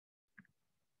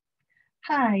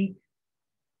Hi,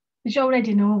 as you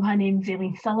already know, my name's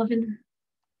Aileen Sullivan,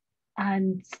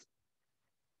 and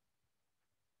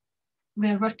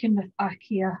we're working with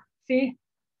Archeia Faith,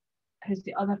 who's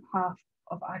the other half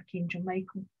of Archangel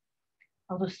Michael,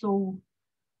 or the soul.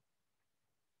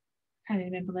 I can't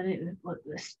remember the name.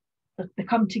 They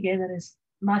come together as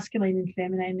masculine and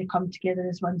feminine. They come together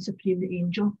as one supreme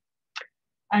angel.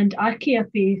 And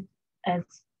Archeia Faith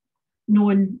is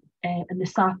known in the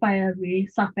sapphire ray,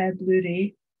 sapphire blue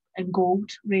ray, and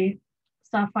gold ray,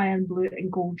 sapphire and blue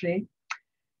and gold ray.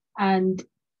 And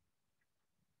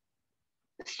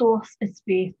source is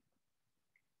faith.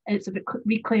 It's about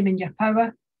reclaiming your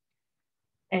power,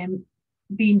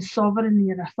 being sovereign in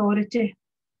your authority.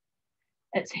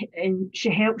 She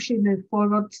helps you move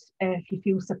forward if you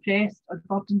feel suppressed or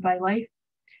burdened by life.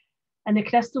 And the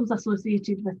crystals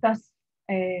associated with this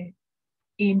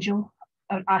angel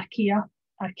are Archeia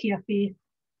Faith,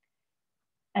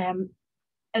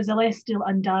 is celestial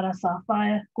Andara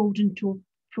sapphire, golden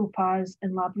topaz,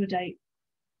 and labradorite.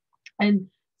 And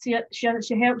she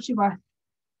helps you with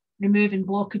removing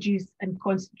blockages and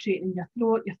concentrating in your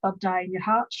throat, your third eye, and your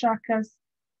heart chakras,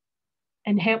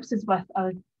 and helps us with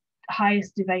our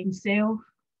highest divine self,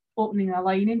 opening and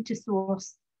aligning to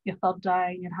source, your third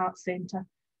eye, and your heart center.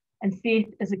 And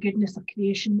faith is the goodness of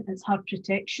creation, it's her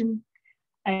protection.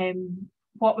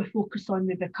 What we focus on,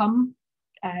 we become.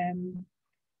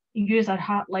 Use our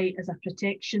heart light as a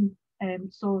protection.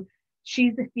 So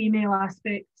she's the female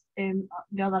aspect, the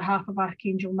other half of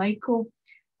Archangel Michael.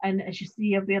 And as you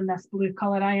see, I'm wearing this blue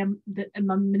colour. And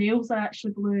my nails are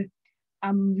actually blue.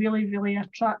 I'm really, really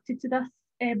attracted to this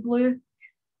blue.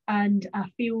 And I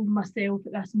feel myself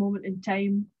at this moment in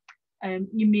time.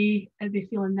 You may be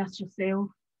feeling this yourself.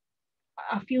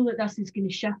 I feel that this is going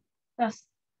to shift this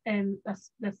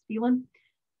feeling.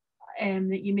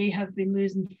 That you may have been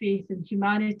losing faith in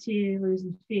humanity,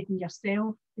 losing faith in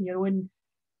yourself, in your own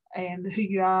who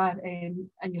you are, and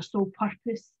your soul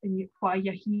purpose, and why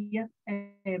you're here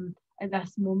at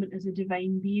this moment as a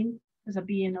divine being, as a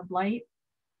being of light.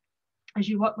 As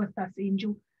you work with this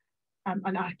angel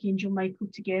and Archangel Michael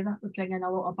together, we bring in a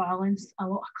lot of balance, a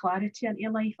lot of clarity into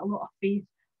your life, a lot of faith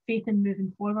in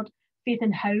moving forward, faith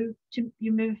in how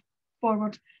you move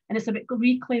forward. And it's about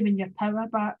reclaiming your power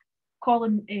back,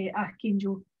 calling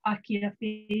Archangel Archeia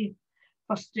Faith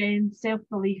for strength,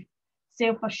 self-belief,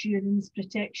 self-assurance,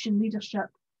 protection, leadership,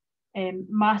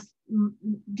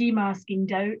 demasking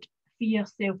doubt, fear,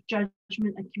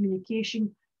 self-judgment, and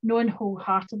communication, knowing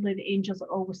wholeheartedly the angels are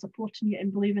always supporting you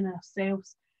and believing in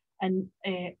ourselves and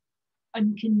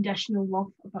unconditional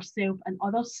love of ourselves and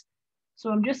others.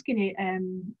 So I'm just going to,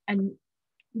 and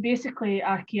basically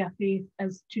Archeia Faith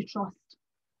is to trust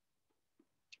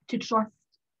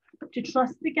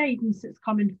the guidance that's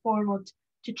coming forward,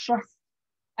 to trust.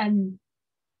 And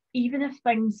even if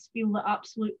things feel like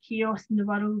absolute chaos in the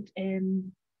world,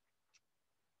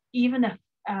 even if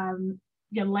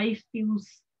your life feels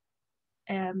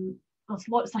there's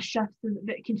lots of shifts,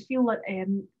 but it can feel like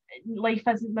life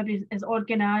isn't maybe as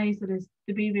organised or as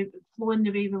the way we flowing the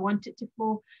way we want it to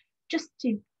flow, just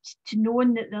to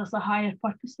knowing that there's a higher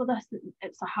purpose for this, that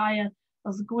it's a higher,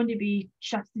 there's going to be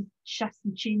shifts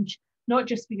and change, not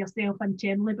just for yourself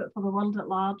internally, but for the world at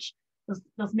large.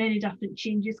 There's many different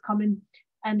changes coming,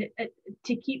 and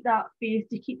to keep that faith,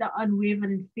 to keep that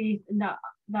unwavering faith, and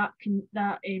that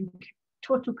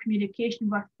total communication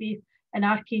with faith, and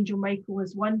Archangel Michael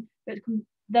is one. But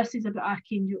this is about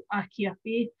Archeia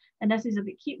Faith, and this is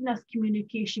about keeping this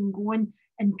communication going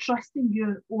and trusting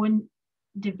your own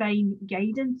divine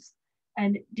guidance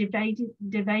and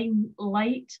divine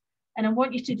light. And I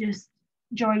want you to just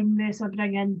join me as I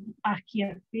bring in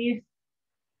Archeia Faith.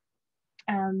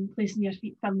 Placing your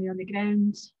feet firmly on the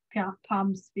ground,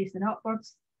 palms facing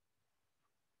upwards.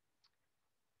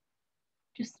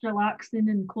 Just relaxing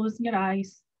and closing your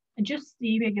eyes, and just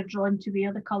see where you're drawn to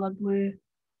wear the colour blue.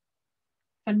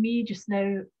 For me just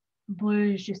now,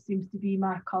 blue just seems to be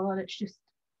my colour. It's just,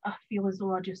 I feel as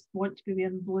though I just want to be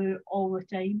wearing blue all the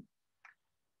time.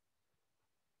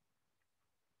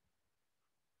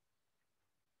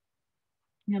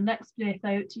 Your next breath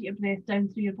out, take your breath down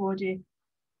through your body,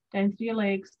 down through your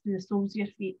legs, through the soles of your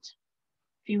feet.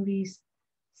 Feel these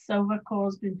silver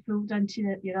cords being pulled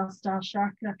into your Earth Star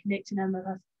chakra, connecting in with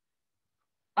this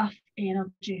earth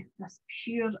energy, this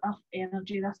pure earth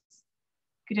energy, this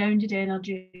grounded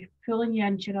energy, pulling you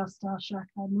into your Earth Star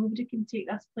chakra. Nobody can take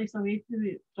this place away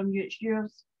from you, it's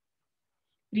yours.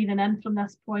 Breathing in from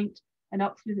this point and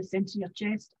up through the centre of your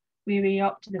chest, way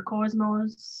up to the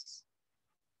cosmos.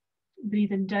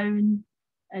 Breathing down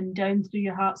and down through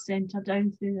your heart centre,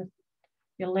 down through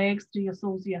your legs, through your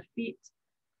soles of your feet.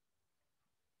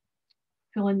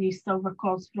 Pulling these silver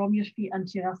cords from your feet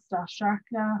into your Star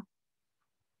chakra.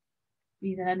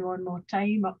 Breathing in one more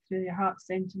time, up through your heart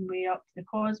center and way up to the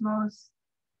cosmos.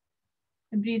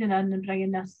 And breathing in and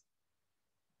bringing this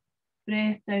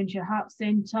breath down to your heart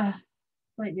center,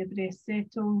 letting your breath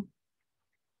settle.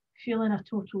 Feeling a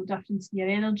total difference in your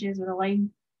energy as we're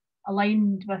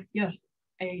aligned with your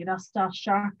Star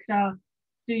chakra,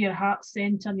 through your heart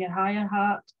center and your higher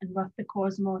heart, and with the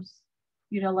cosmos.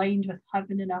 You're aligned with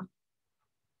heaven and earth,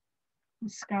 the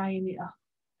sky and the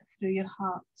earth, through your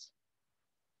heart,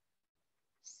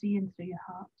 seeing through your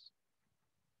heart.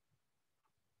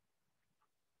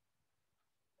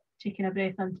 Taking a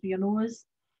breath in through your nose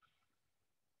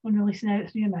and releasing out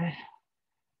through your mouth.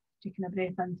 Taking a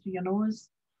breath in through your nose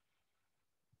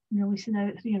and releasing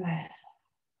out through your mouth.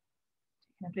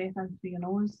 Taking a breath in through your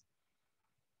nose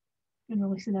and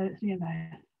releasing out through your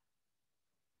mouth.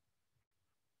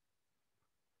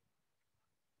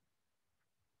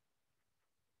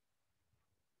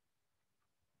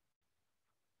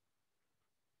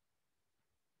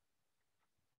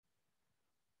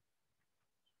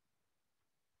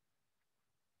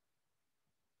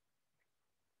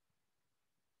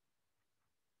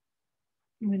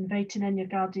 You're inviting in your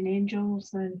guardian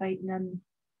angels, they're inviting in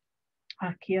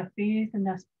Archeia faith and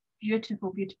this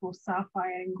beautiful, beautiful sapphire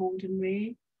and golden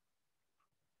ray.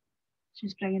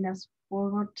 She's bringing us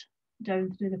forward,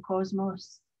 down through the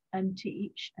cosmos, into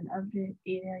each and every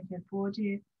area of your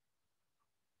body.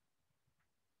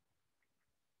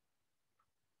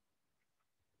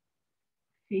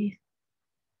 Faith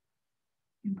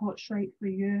in what's right for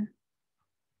you.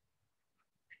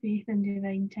 Faith in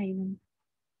divine timing.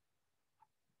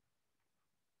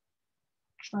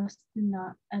 Trust in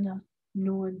that inner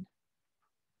knowing.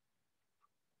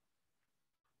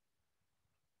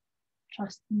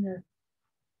 Trust in the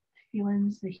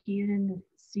feelings, the hearing, the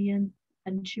seeing,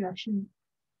 intuition,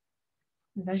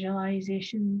 the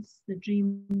visualizations, the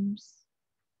dreams.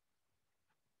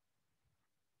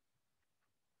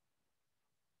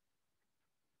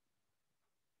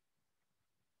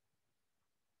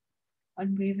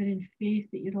 Unwavering faith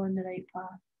that you're on the right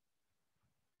path.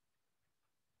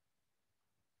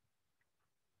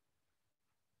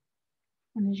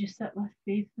 And as you sit with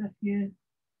faith with you,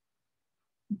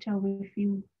 until we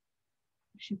feel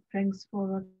she brings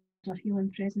forward her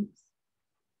healing presence,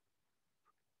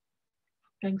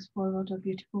 brings forward a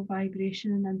beautiful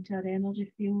vibration into our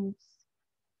energy fields.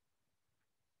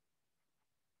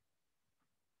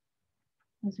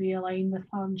 As we align with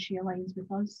her and she aligns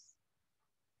with us.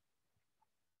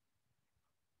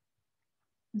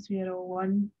 As we are all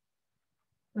one,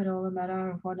 we're all a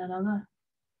mirror of one another.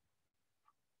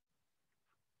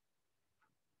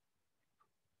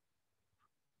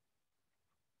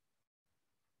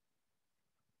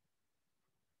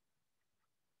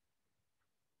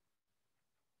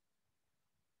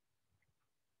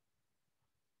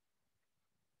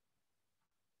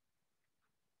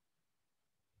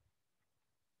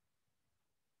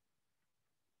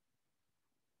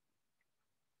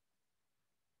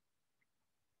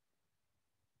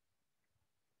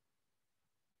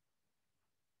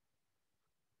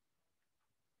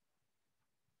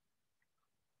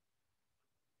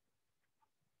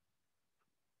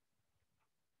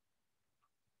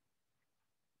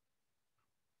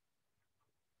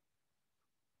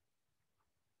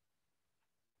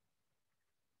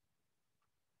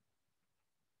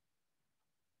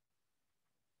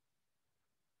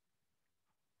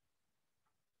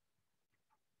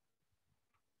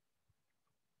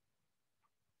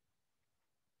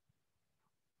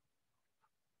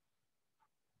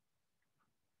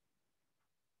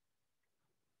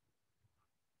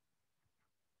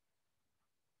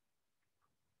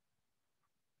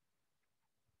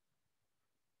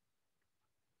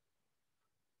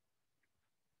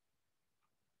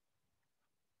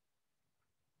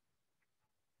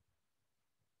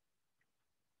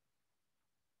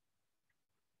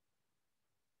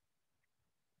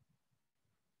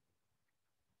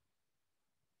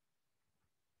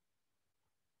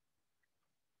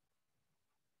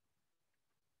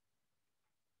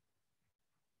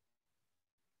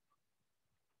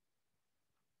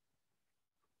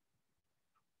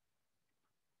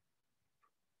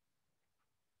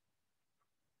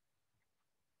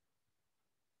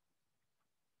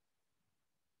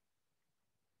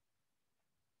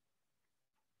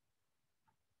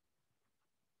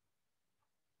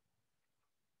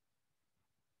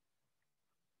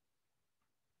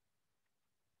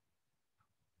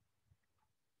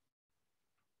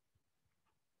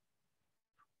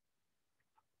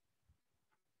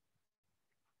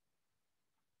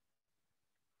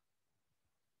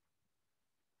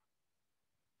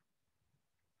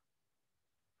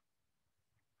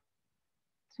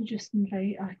 So just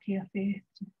invite Archeia faith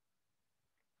to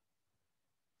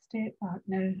step back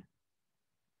now.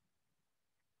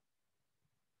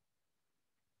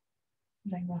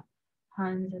 Bring my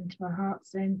hands into my heart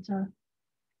centre.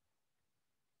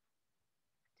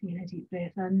 Taking a deep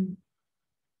breath in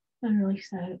and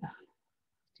release out.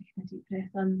 Taking a deep breath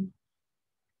in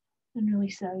and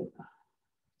release out.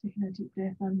 Taking a deep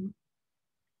breath in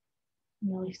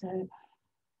and release out.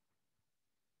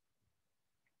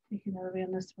 Taking our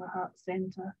awareness to our heart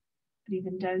centre.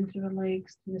 Breathing down through our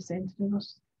legs to the centre of our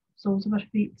soles of our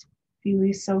feet. Feel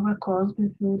these silver cords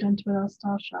being flowed into our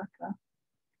star chakra.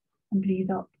 And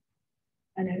breathe up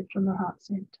and out from our heart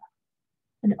centre.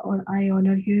 And I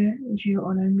honour you as you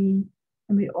honour me.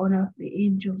 And we honour the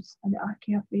angels and the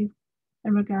Archeia faith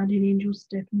and our guardian angels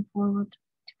stepping forward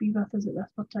to be with us at this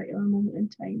particular moment in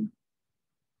time.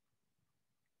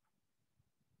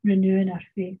 Renewing our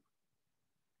faith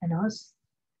in us,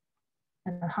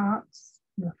 in our hearts,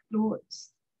 in our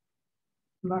throats,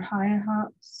 from our higher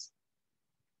hearts,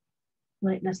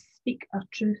 letting us speak our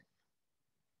truth,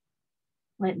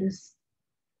 letting us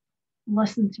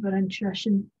listen to our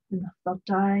intuition in the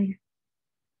third eye,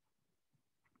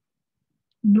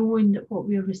 knowing that what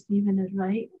we are receiving is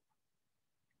right,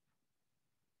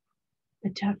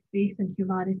 and to have faith in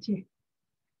humanity,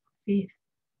 faith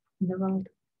in the world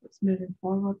that's moving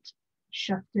forward,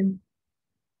 shifting,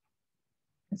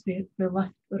 as we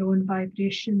lift our own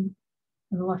vibration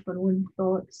and lift our own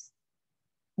thoughts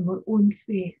and our own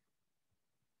faith,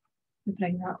 we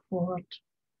bring that forward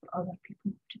for other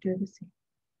people to do the same.